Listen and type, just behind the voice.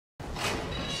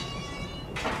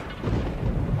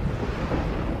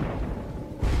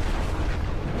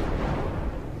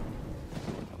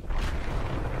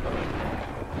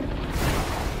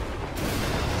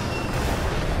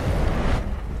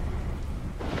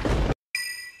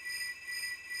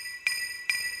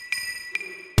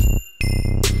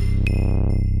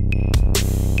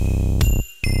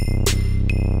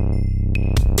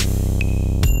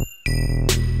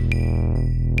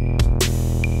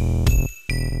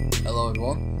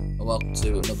everyone, and welcome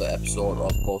to another episode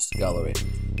of Ghost Gallery,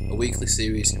 a weekly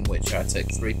series in which I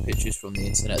take 3 pictures from the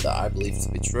internet that I believe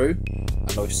to be true, and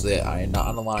obviously I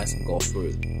analyse and go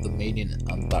through the meaning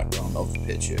and the background of the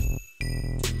picture.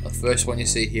 The first one you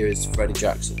see here is Freddie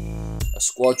Jackson, a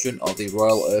squadron of the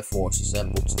Royal Air Force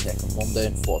assembled to take a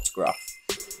mundane photograph,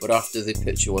 but after the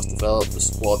picture was developed, the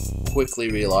squad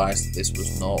quickly realised that this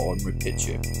was no ordinary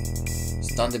picture.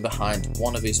 Standing behind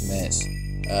one of his mates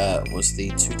was the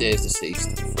 2 days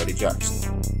deceased Freddie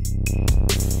Jackson.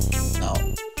 Now,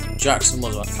 Jackson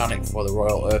was a mechanic for the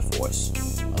Royal Air Force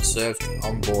and served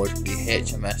on board the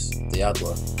HMS The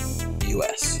Adler,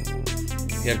 US.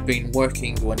 He had been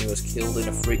working when he was killed in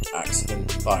a freak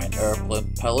accident by an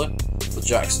airplane propeller, but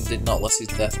Jackson did not let his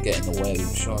death get in the way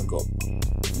of showing up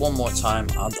one more time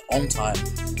and on time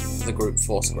for the group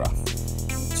photograph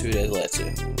 2 days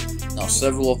later. Now,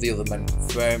 several of the other men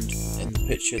confirmed in the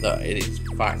picture that it is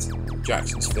in fact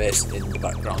Jackson's face in the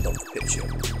background of the picture,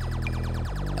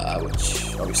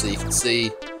 which obviously you can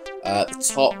see at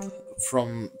the top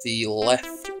from the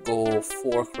left go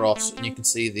 4 across, and you can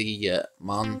see the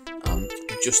man and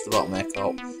just about make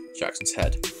out Jackson's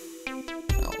head.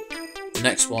 Now, the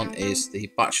next one is the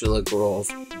Bachelor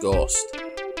Grove ghost.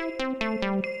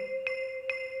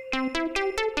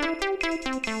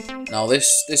 Now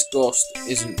this ghost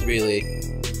isn't really,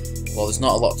 well, there's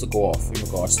not a lot to go off in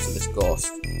regards to this ghost.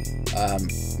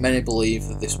 Many believe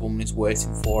that this woman is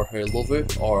waiting for her lover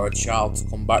or a child to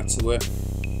come back to her.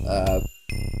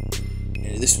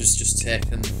 This was just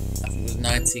taken, I think it was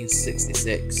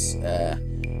 1966,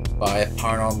 by a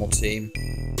paranormal team,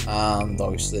 and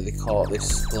obviously they caught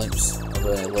this glimpse of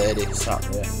a lady sat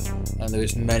there, and there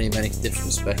was many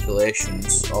different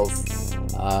speculations of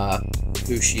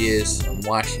who she is and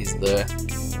why she's there,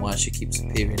 and why she keeps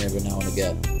appearing every now and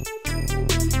again.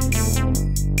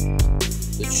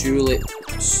 The Tulip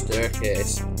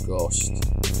Staircase ghost.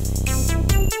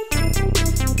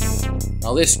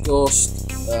 Now this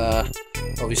ghost,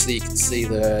 obviously you can see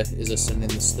there is ascending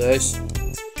the stairs.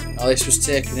 Now this was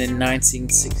taken in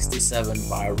 1967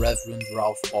 by Reverend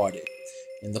Ralph Hardy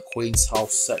in the Queen's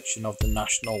House section of the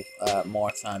National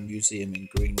Maritime Museum in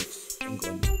Greenwich,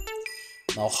 England.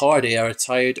 Now Hardy, a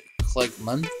retired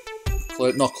clergyman,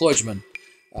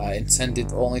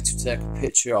 intended only to take a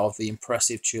picture of the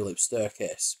impressive tulip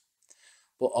staircase,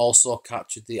 but also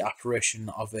captured the apparition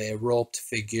of a robed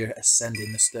figure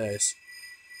ascending the stairs.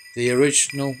 The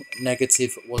original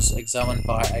negative was examined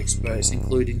by experts,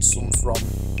 including some from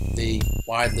the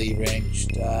widely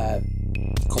ranged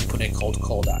company called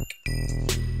Kodak.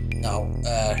 Now,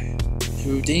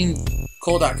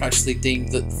 Kodak actually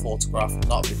deemed that the photograph had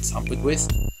not been tampered with,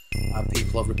 and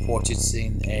people have reported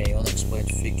seeing an unexplained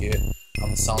figure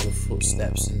and the sound of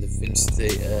footsteps in the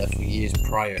vicinity for years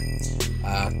prior,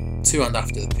 to and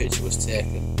after the picture was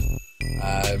taken.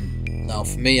 Now,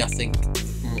 for me, I think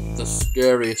the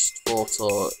scariest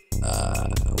photo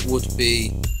would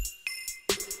be,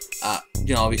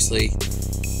 obviously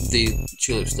the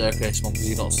tulip staircase one,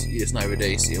 because it's not every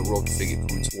day you see a robed figure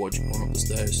coming towards you going up the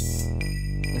stairs.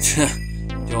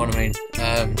 Do you know what I mean?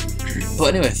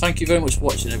 But anyway, thank you very much for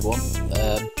watching, everyone.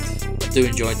 I do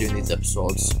enjoy doing these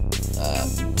episodes.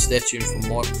 Stay tuned for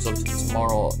more, because obviously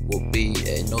tomorrow will be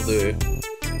another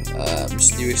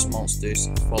mysterious monsters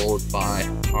followed by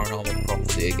paranormal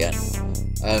property again.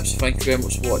 So thank you very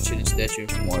much for watching, and stay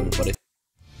tuned for more, everybody.